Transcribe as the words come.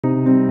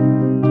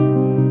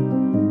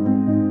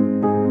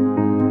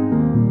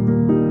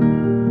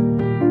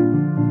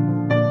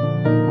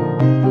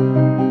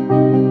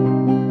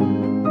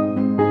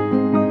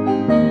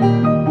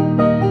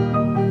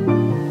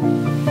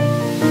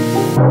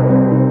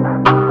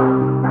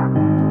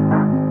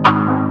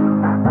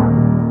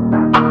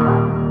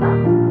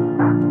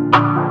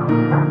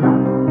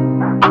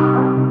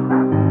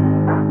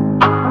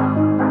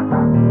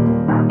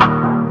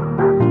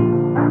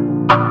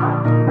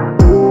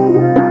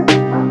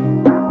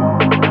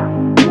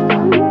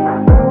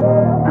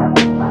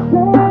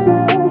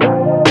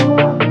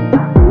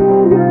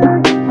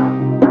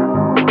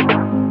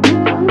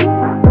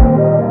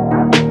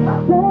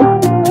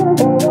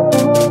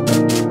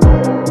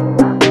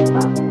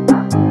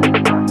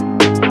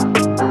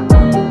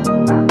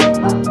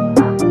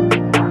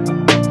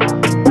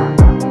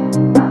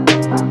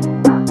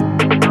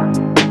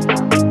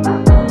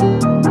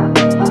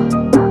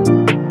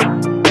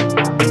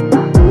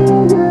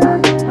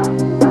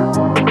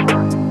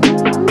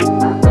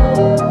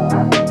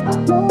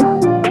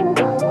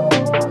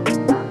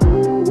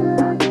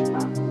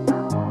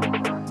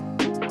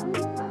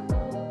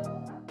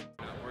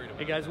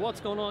what's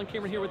going on?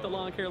 Cameron here with the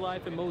Lawn Care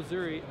Life in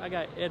Mowssouri. I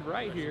got Ed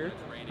Wright here.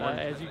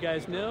 As you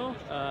guys know,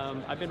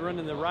 I've been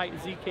running the Wright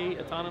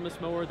ZK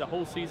autonomous mower the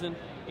whole season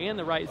and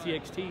the Wright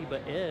ZXT,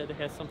 but Ed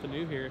has something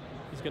new here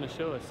he's going to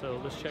show us, so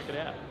let's check it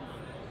out.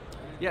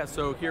 Yeah,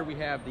 so here we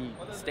have the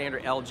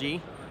standard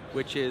LG,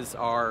 which is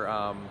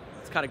our,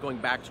 it's kind of going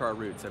back to our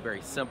roots, a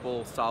very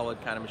simple,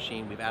 solid kind of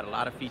machine. We've added a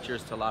lot of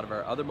features to a lot of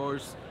our other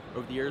mowers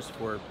over the years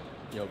for,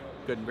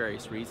 good and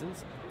various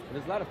reasons. And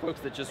there's a lot of folks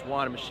that just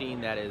want a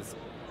machine that is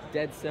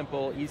dead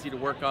simple, easy to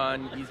work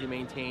on, easy to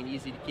maintain,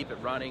 easy to keep it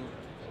running.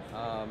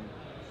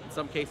 In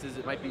some cases,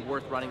 it might be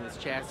worth running this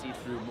chassis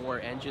through more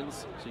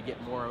engines, so you get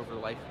more over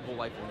the whole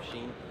life of the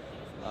machine.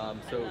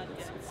 So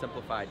it's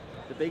simplified.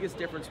 The biggest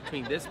difference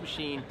between this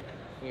machine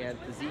and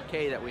the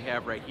ZK that we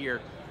have right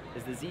here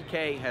is the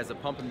ZK has a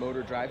pump and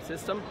motor drive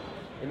system,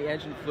 and the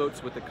engine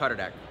floats with the cutter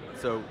deck.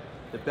 So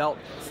the belts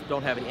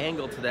don't have an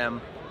angle to them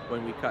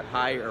when we cut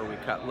high or we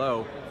cut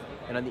low.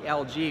 And on the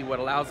LG, what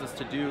allows us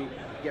to do,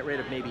 get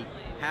rid of maybe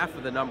half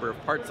of the number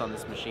of parts on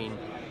this machine,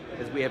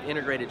 is we have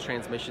integrated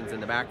transmissions in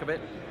the back of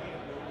it,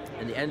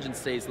 and the engine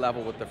stays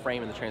level with the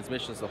frame and the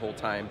transmissions the whole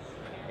time.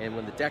 And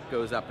when the deck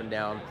goes up and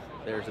down,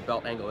 there's a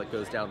belt angle that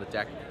goes down the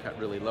deck to cut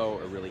really low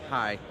or really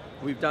high.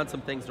 We've done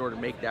some things in order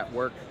to make that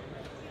work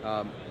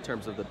in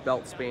terms of the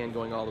belt span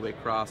going all the way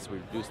across, so we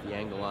reduced the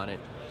angle on it.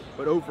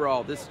 But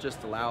overall, this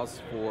just allows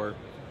for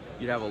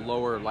you to have a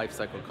lower life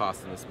cycle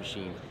cost in this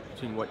machine,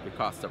 between what it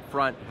costs up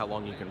front, how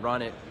long you can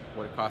run it,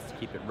 what it costs to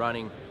keep it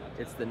running.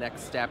 It's the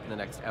next step and the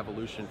next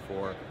evolution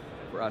for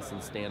us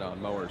in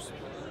stand-on mowers.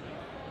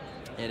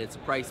 And it's a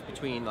price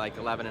between like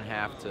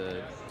 $11,500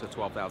 to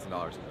 $12,000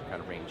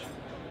 kind of range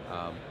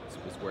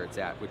is where it's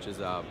at, which is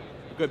a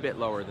good bit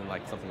lower than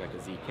like something like a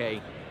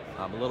ZK,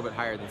 a little bit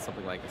higher than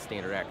something like a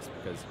Standard X,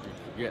 because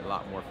you're getting a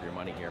lot more for your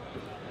money here.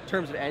 In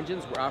terms of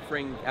engines, we're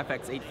offering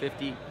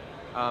FX850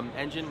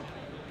 engine.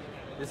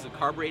 This is a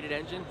carbureted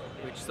engine,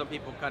 which some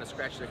people kind of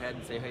scratch their head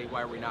and say, hey,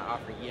 why are we not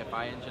offering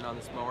EFI engine on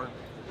this mower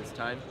at this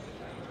time?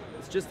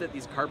 It's just that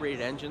these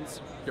carbureted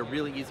engines, they're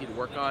really easy to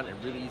work on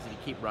and really easy to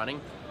keep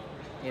running.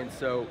 And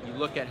so you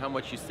look at how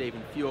much you save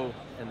in fuel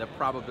and the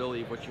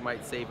probability of what you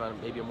might save on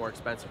maybe a more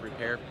expensive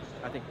repair.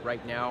 I think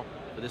right now,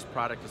 for this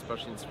product,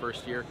 especially in its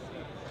first year,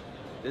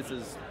 this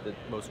is the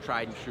most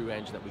tried and true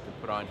engine that we can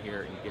put on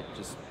here and get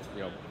just,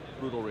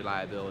 brutal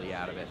reliability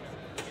out of it.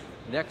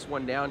 Next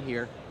one down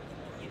here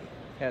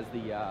has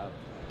the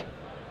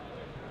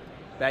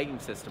bagging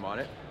system on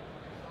it.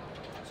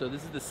 So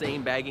this is the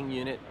same bagging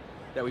unit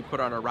that we put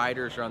on our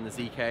riders or on the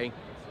ZK.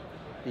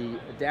 The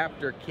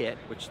adapter kit,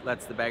 which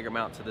lets the bagger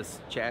mount to this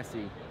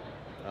chassis,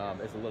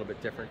 is a little bit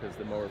different because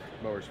the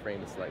mower's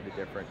frame is slightly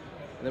different.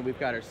 And then we've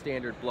got our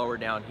standard blower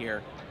down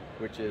here,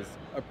 which is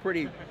a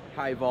pretty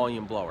high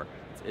volume blower.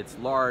 It's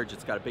large,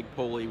 it's got a big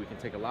pulley, we can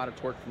take a lot of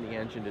torque from the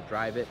engine to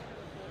drive it.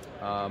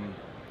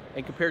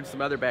 And compared to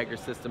some other bagger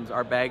systems,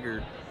 our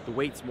bagger, the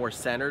weight's more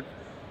centered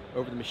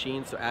over the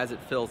machine, so as it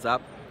fills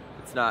up,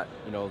 it's not,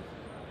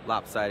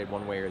 lopsided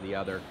one way or the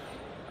other.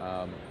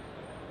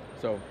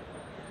 So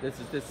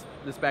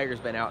this bagger's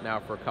been out now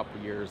for a couple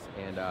of years,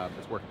 and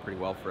it's working pretty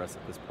well for us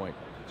at this point.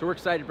 So we're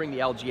excited to bring the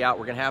LG out.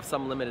 We're going to have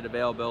some limited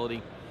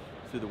availability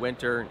through the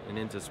winter and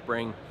into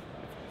spring.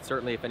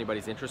 Certainly, if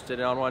anybody's interested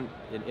in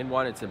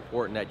one, it's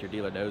important that your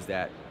dealer knows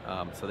that,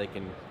 so they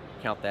can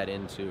count that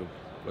into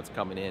what's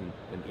coming in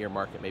and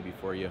earmark it maybe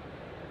for you,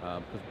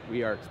 because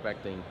we are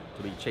expecting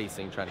to be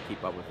trying to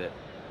keep up with it.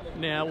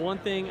 Now, one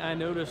thing I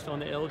noticed on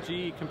the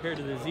LG compared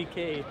to the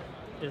ZK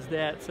is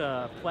that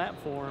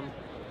platform.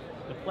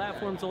 The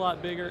platform's a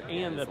lot bigger,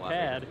 and the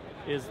pad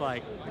is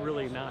like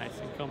really nice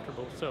and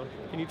comfortable. So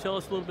can you tell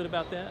us a little bit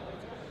about that?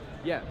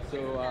 Yeah, so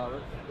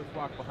let's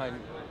walk behind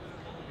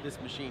this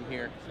machine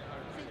here.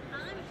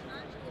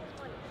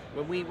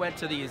 When we went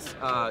to these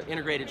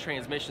integrated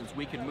transmissions,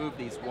 we could move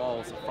these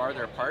walls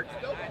farther apart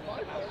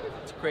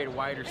to create a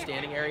wider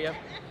standing area.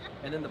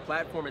 And then the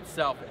platform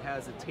itself, it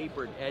has a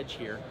tapered edge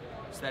here,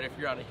 so that if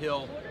you're on a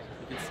hill,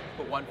 you can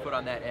put one foot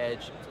on that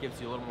edge. It gives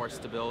you a little more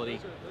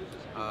stability.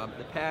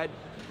 The pad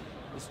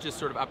is just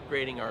sort of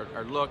upgrading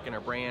our look and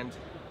our brand.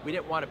 We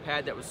didn't want a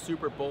pad that was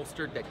super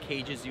bolstered that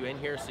cages you in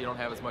here so you don't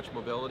have as much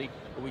mobility,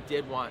 but we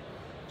did want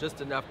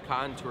just enough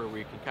contour where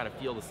you can kind of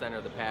feel the center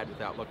of the pad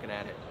without looking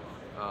at it.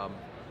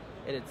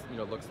 And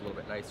it looks a little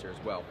bit nicer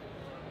as well.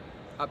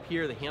 Up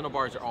here, the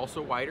handlebars are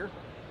also wider.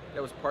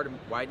 That was part of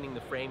widening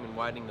the frame and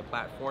widening the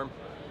platform.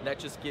 And that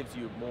just gives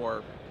you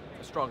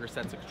a stronger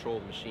sense of control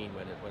of the machine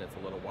when it's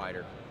a little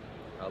wider,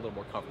 a little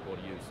more comfortable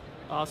to use.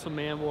 Awesome,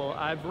 man. Well,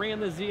 I've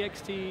ran the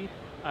ZXT,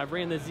 I've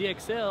ran the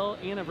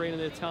ZXL, and I've ran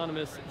the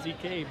autonomous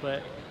ZK,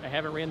 but I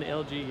haven't ran the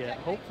LG yet.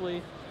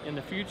 Hopefully, in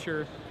the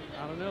future,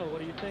 I don't know, what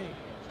do you think?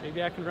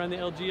 Maybe I can run the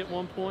LG at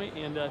one point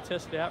and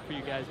test it out for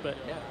you guys. But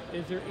yeah.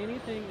 Is there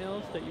anything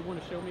else that you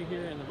want to show me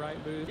here in the Wright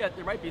booth? Yeah,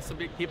 there might be some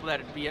big people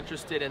that would be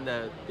interested in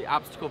the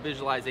obstacle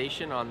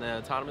visualization on the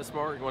autonomous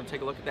mower. You want to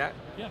take a look at that?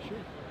 Yeah, sure.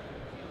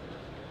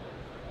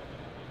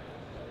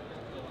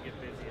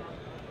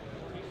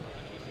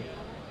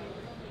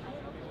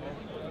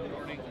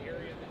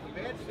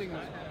 Advancing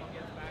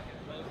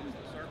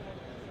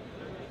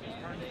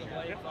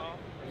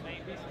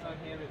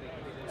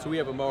So we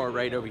have a mower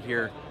right over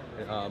here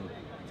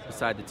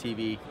beside the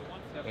TV,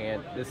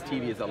 and this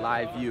TV is a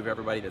live view of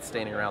everybody that's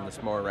standing around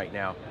this mower right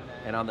now.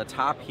 And on the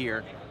top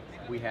here,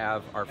 we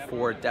have our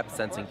 4 depth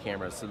sensing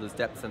cameras. So those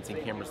depth sensing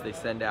cameras, they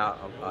send out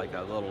like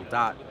a little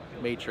dot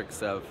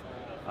matrix of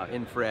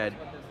infrared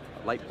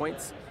light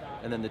points,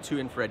 and then the 2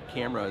 infrared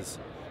cameras,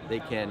 they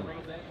can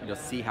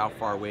see how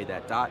far away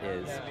that dot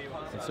is,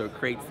 and so it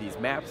creates these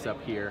maps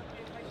up here.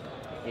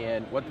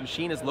 And what the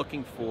machine is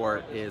looking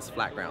for is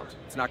flat ground.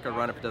 It's not going to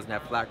run if it doesn't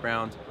have flat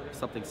ground. If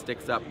something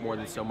sticks up more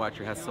than so much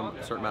or has some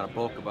certain amount of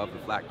bulk above the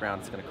flat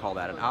ground, it's going to call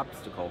that an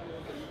obstacle.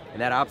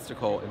 And that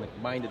obstacle, in the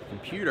mind of the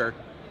computer,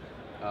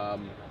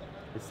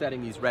 is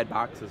setting these red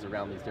boxes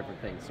around these different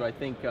things. So I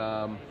think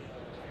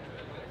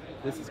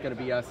this is going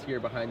to be us here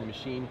behind the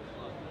machine.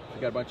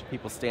 We've got a bunch of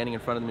people standing in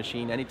front of the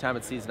machine. Anytime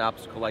it sees an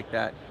obstacle like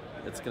that,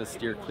 it's going to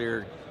steer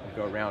clear and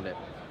go around it.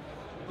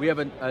 We have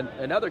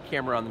another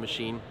camera on the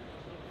machine,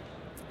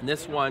 and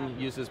this one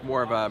uses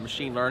more of a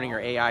machine learning or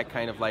AI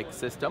kind of like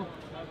system,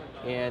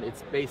 and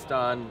it's based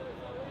on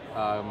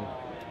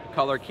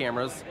color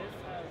cameras,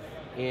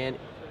 and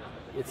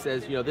it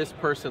says, this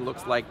person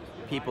looks like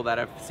people that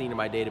I've seen in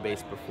my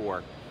database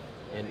before,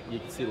 and you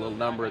can see a little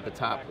number at the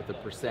top with a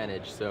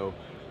percentage. So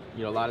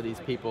a lot of these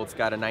people, it's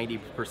got a 90%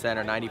 or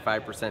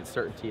 95%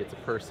 certainty it's a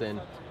person,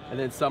 and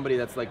then somebody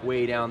that's like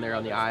way down there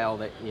on the aisle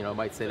that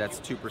might say that's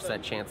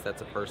 2% chance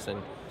that's a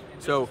person.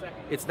 So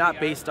it's not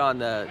based on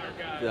the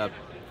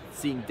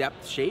seeing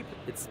depth shape.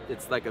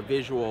 It's like a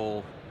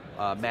visual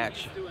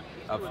match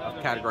of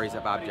categories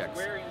of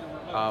objects.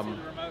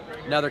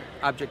 Another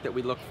object that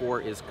we look for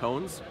is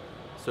cones.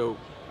 So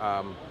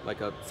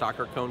like a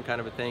soccer cone kind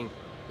of a thing.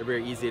 They're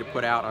very easy to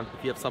put out.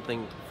 If you have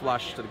something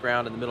flush to the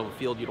ground in the middle of the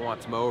field you don't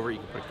want to mow over, you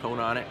can put a cone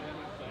on it.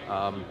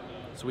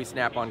 So we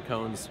snap on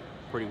cones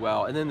pretty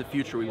well. And then in the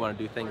future we want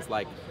to do things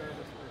like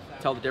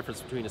tell the difference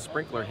between a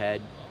sprinkler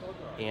head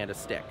and a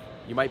stick.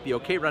 You might be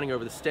okay running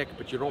over the stick,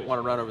 but you don't want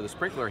to run over the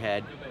sprinkler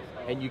head,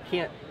 and you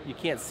can't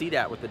see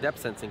that with the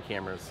depth sensing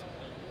cameras.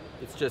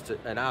 It's just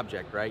an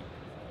object, right?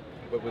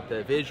 But with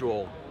the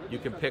visual, you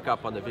can pick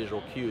up on the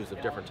visual cues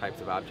of different types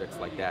of objects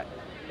like that.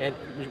 And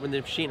when the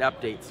machine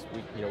updates,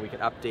 we can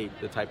update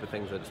the type of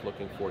things that it's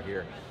looking for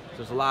here. So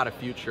there's a lot of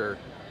future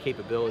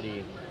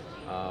capability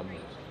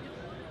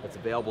that's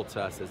available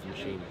to us as the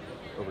machine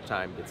over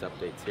time gets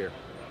updates here.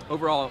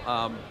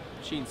 Overall,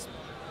 machines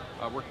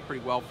work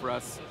pretty well for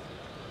us.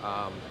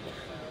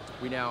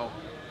 We now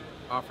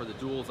offer the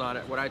duals on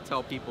it. What I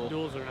tell people,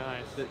 duals are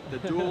nice. The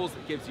duals,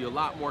 it gives you a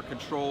lot more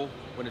control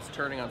when it's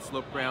turning on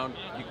slope ground.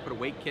 You can put a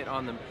weight kit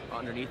on them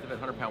underneath of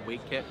it, 100-pound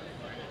weight kit.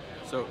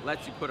 So it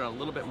lets you put on a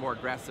little bit more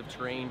aggressive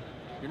terrain.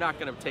 You're not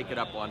going to take it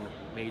up on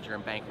major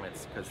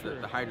embankments because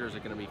the hyders are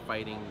going to be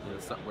fighting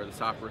where the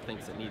software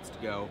thinks it needs to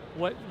go.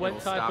 What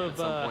type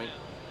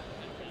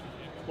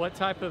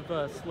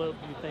of slope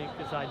do you think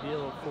is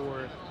ideal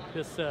for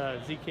this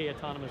ZK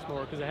autonomous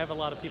mower? Because I have a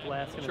lot of people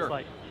asking, Sure. It's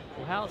like,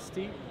 well, how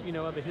steep,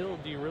 of a hill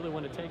do you really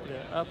want to take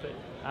it up it?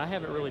 I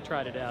haven't really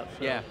tried it out.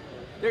 So. Yeah,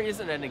 there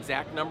isn't an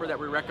exact number that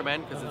we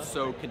recommend because it's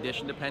so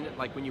condition dependent.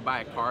 Like when you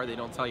buy a car, they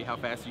don't tell you how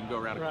fast you can go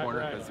around a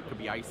corner because it could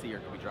be icy or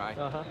it could be dry.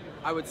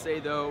 I would say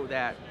though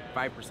that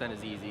 5%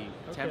 is easy.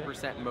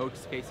 10% in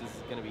most cases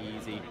is going to be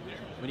easy.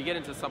 When you get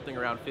into something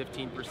around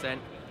 15%,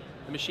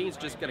 the machine's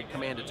just going to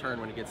command a turn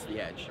when it gets to the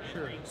edge.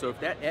 Sure. So if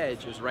that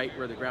edge is right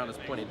where the ground is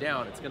pointed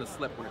down, it's going to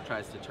slip when it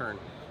tries to turn.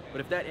 But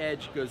if that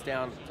edge goes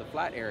down to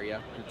flat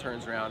area and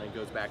turns around and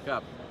goes back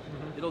up,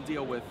 it'll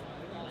deal with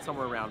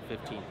somewhere around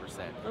 15%.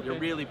 Okay. You're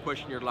really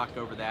pushing your luck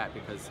over that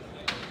because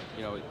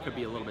it could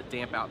be a little bit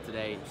damp out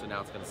today, so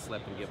now it's going to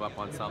slip and give up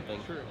on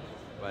something. Sure.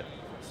 But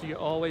so you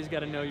always got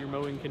to know your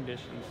mowing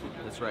conditions.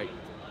 That's right.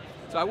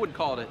 So I wouldn't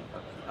call it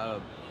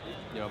a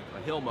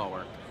hill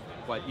mower,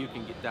 but you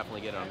can definitely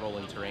get it on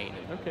rolling terrain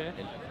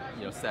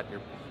and set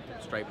your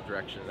stripe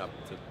direction up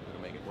to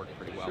make it work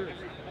pretty well. Sure.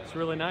 It's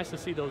really nice to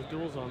see those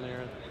duals on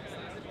there.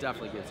 It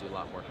definitely gives you a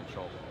lot more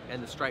control.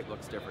 And the stripe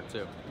looks different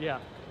too. Yeah.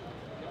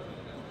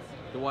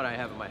 The one I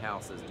have in my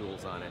house has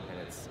duals on it, and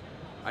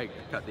I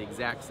cut the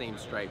exact same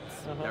stripes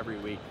every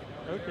week.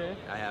 Okay.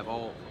 I have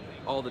all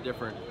the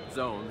different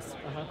zones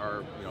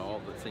are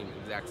all the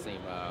exact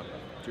same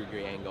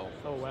 2-degree angle.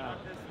 Oh wow.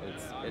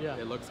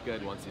 It looks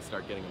good once you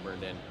start getting them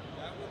burned in.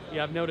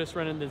 Yeah, I've noticed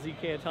running the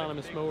ZK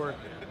autonomous mower,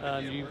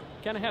 you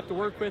kind of have to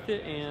work with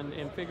it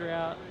and figure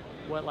out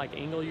what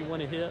angle you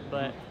want to hit,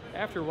 but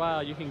after a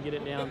while you can get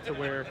it down to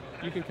where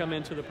you can come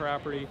into the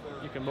property,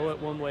 you can mow it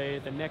one way,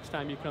 the next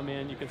time you come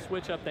in you can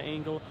switch up the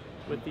angle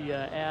with the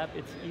app.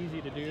 It's easy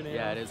to do now.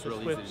 Yeah, it is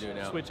really easy to do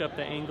now. Switch up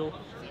the angle,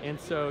 and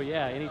so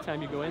yeah,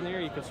 anytime you go in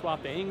there you can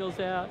swap the angles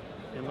out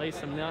and lay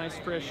some nice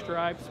fresh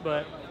stripes.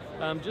 But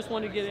just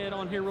wanted to get Ed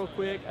on here real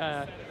quick.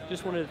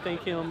 Just wanted to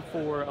thank him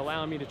for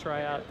allowing me to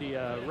try out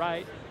the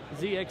Wright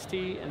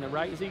ZXT and the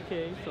Wright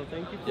ZK, so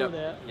thank you for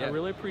that. I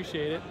really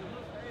appreciate it.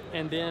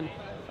 And then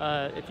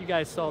if you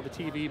guys saw the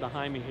TV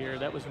behind me here,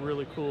 that was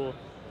really cool.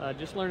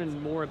 Just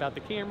learning more about the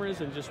cameras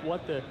and just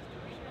what the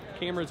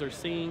cameras are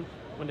seeing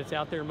when it's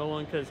out there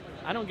mowing, because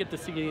I don't get to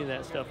see any of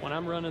that stuff. When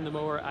I'm running the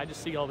mower, I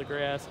just see all the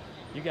grass.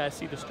 You guys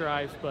see the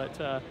stripes, but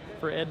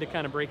for Ed to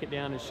kind of break it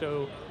down and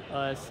show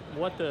us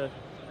what the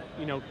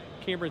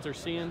cameras are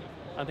seeing,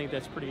 I think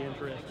that's pretty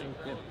interesting.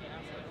 Yeah. Well,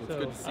 it's So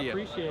good to see I you.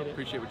 appreciate it.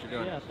 Appreciate what you're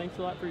doing. Yeah, thanks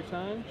a lot for your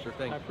time. Sure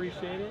thing. I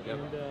appreciate it, Yep.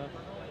 and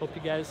hope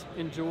you guys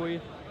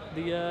enjoy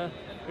the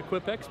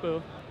Equip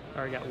Expo.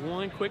 All right, got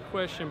one quick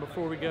question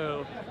before we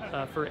go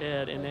for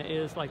Ed, and that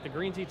is like the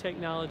Green Z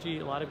technology.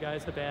 A lot of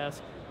guys have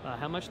asked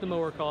how much the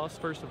mower costs,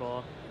 first of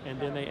all, and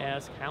then they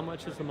ask how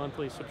much is the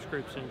monthly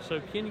subscription.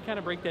 So can you kind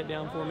of break that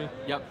down for me?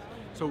 Yep.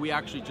 So we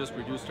actually just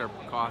reduced our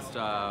cost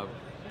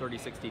 30,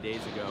 60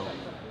 days ago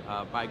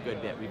by a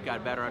good bit. We've got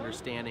a better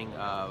understanding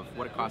of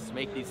what it costs to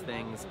make these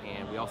things,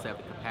 and we also have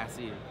the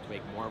capacity to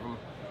make more of them.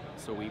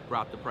 So we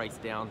brought the price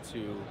down to,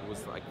 it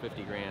was like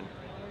 50 grand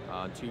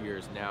 2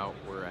 years. Now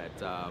we're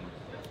at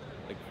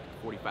like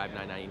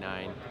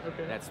 $45,999.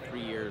 Okay. That's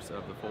 3 years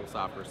of the full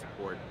software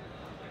support.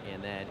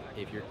 And then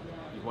if you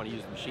want to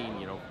use the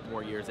machine,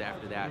 more years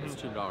after that, it's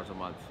 $200 a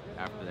month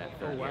after that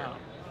third year. Wow.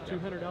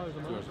 $200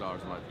 a month?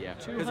 $200 a month, yeah.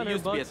 Because $200 it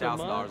used to be bucks a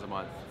 $1,000 a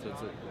month, so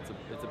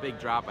it's a big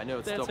drop. I know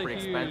it's That's still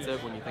pretty huge-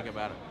 expensive when you think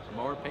about a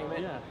mower payment.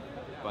 Yeah.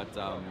 But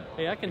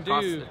Hey, I can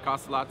it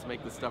costs a lot to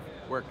make this stuff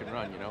work and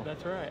run,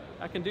 That's right.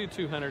 I can do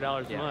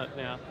 $200 a Yeah. month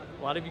now.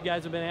 A lot of you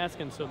guys have been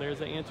asking, so there's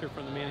the answer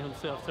from the man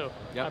himself. So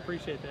Yep. I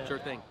appreciate that. Sure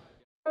thing.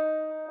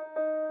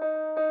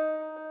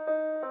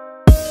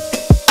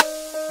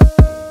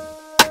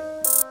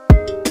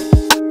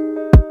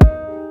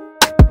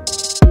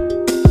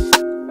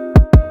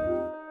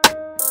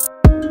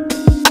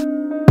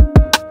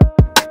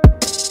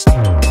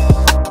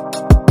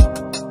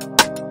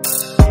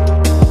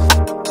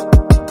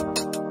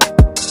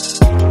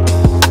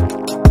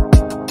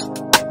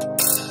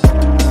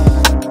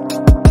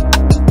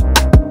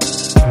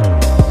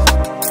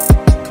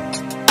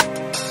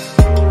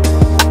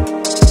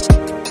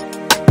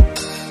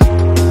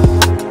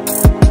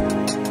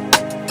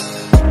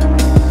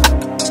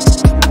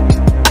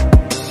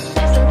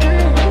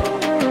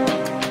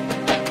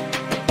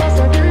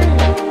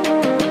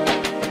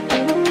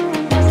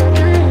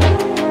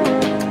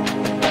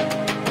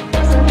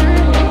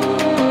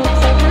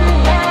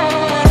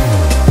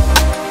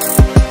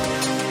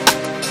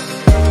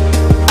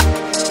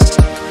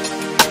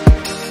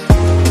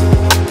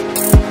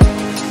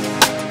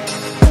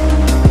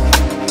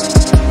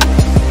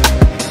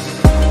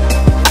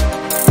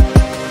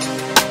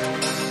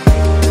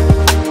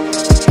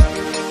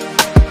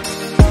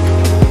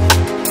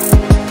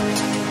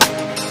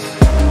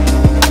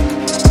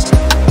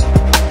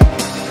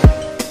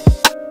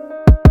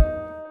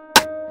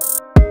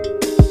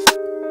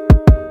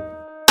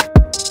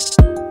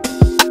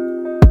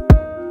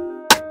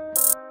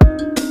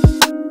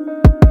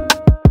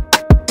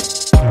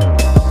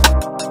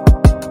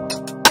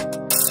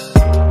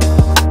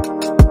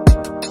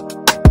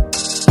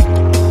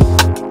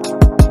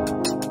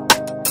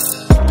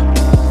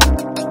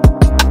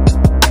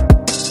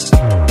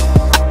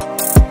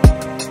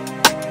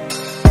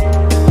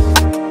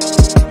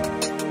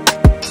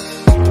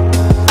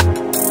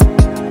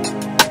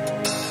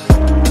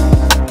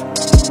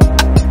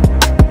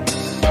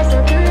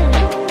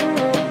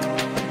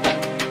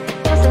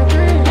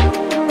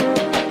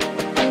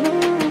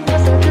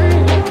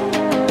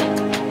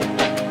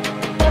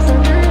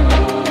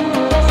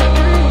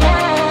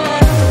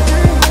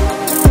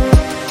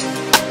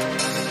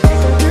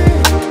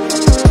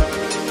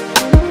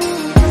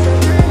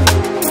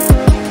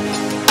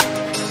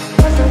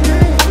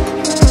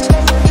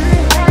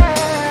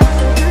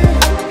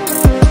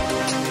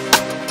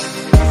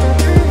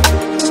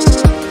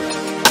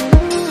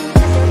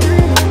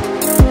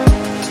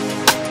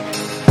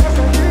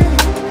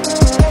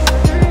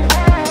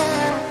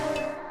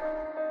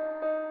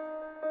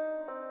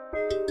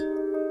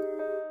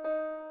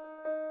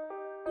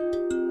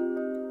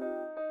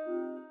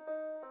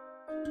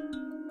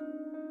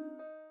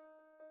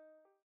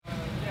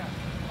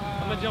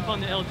 I'm gonna jump on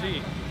the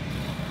LG.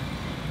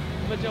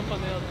 I'm gonna jump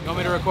on the LG. You want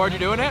me to record you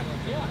doing it?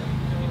 Yeah,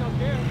 you don't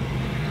care.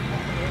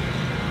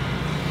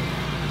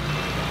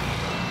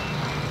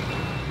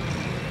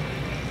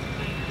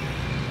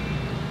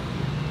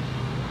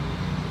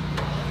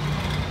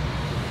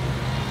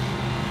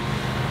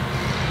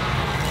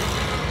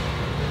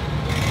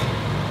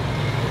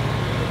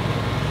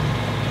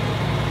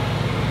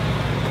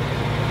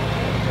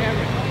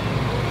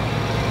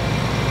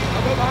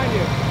 I'll go behind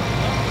you.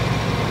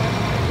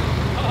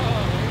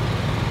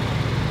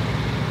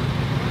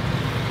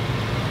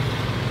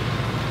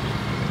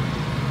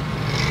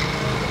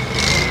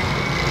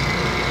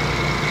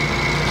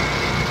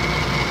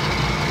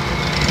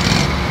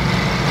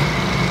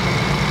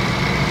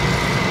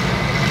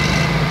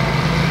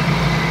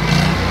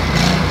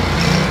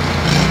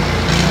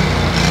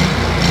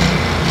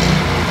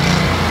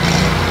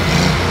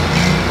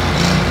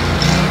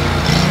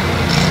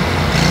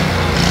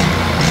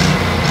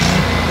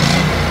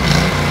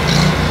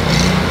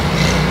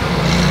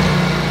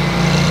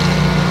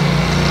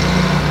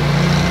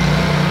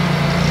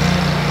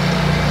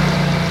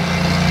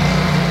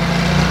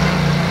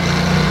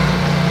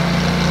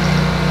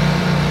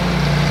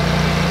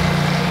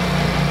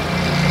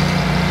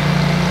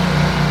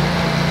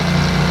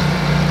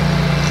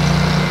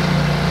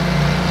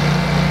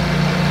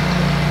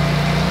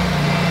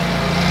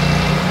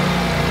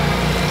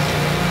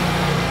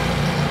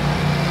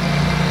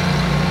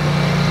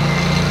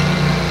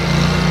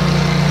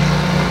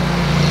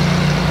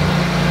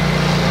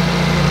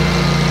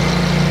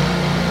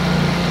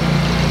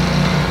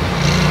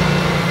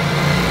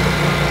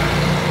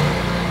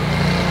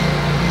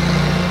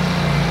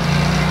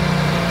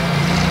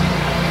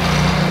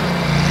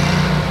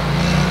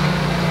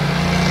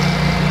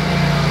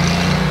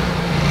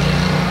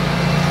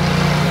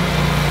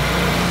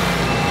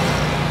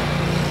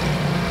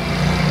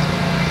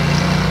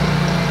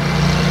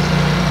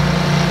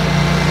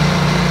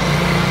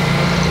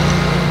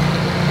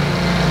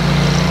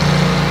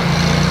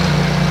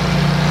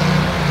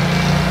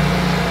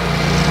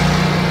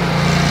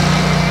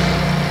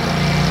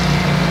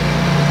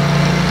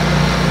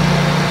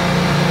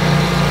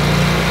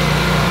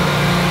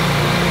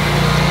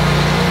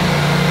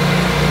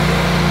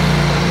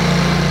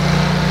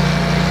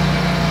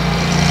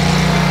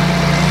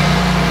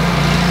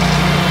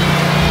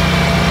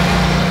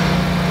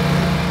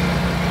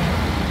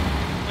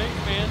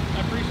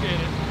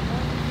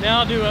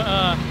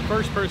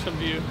 first person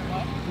view.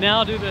 Now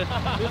I'll do this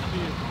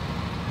view.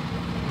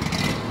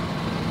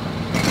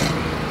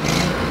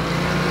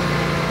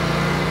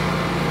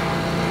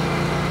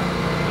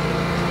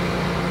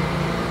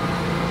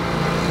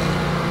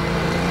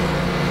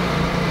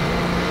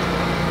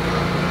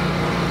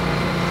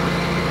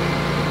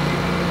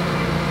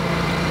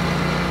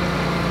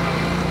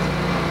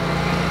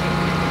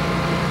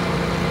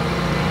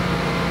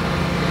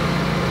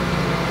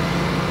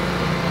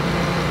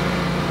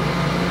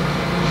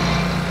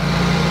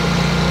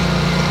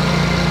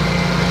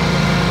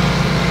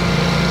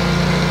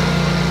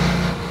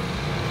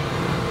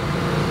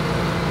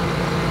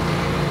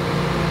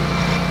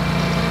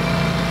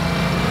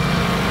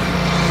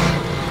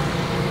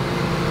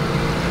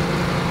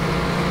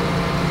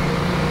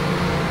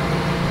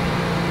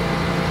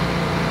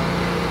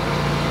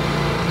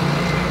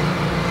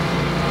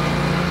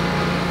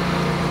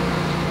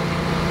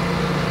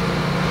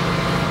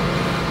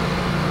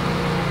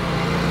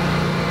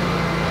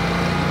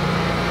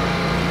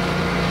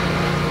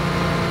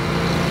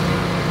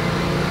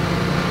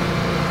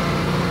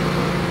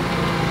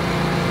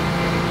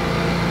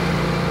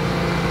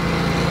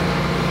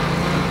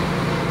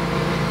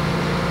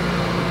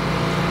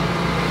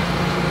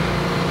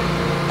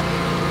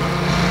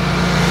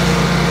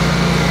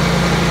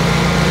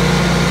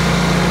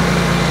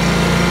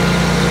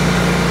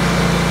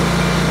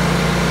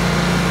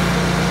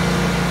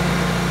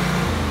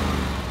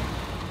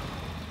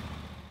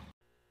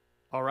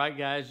 All right,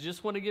 guys,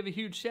 just want to give a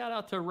huge shout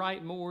out to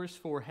Wright Mowers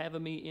for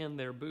having me in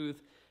their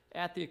booth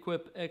at the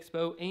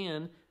Expo,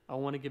 and I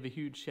want to give a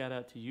huge shout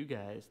out to you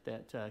guys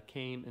that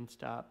came and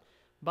stopped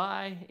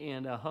by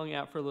and hung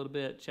out for a little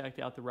bit, checked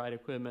out the Wright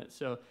equipment.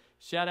 So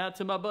shout out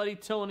to my buddy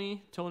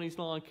Tony, Tony's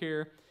Lawn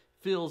Care,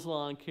 Phil's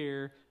Lawn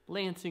Care,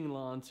 Lansing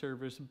Lawn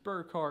Service,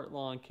 Burkhart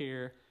Lawn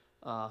Care,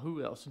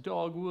 who else?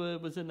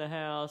 Dogwood was in the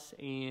house,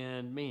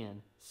 and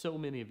man, so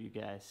many of you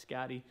guys.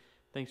 Scotty,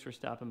 thanks for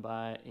stopping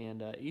by,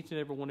 and each and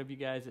every one of you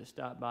guys that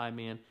stopped by,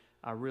 man,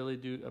 I really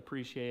do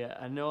appreciate it.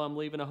 I know I'm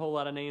leaving a whole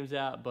lot of names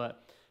out,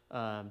 but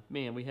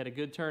man, we had a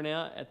good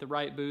turnout at the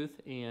Wright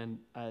booth, and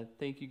I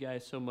thank you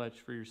guys so much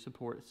for your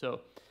support.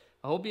 So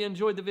I hope you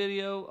enjoyed the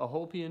video. I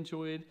hope you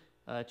enjoyed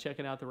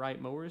checking out the Wright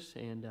mowers,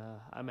 and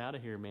I'm out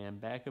of here, man.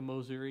 Back in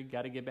Mowssouri,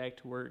 got to get back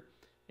to work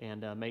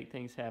and make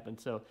things happen.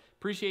 So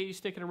appreciate you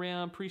sticking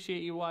around,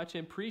 appreciate you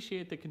watching,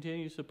 appreciate the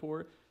continued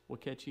support. We'll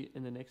catch you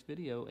in the next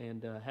video,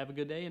 and have a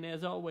good day. And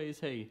as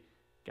always, hey,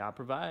 God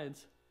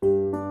provides.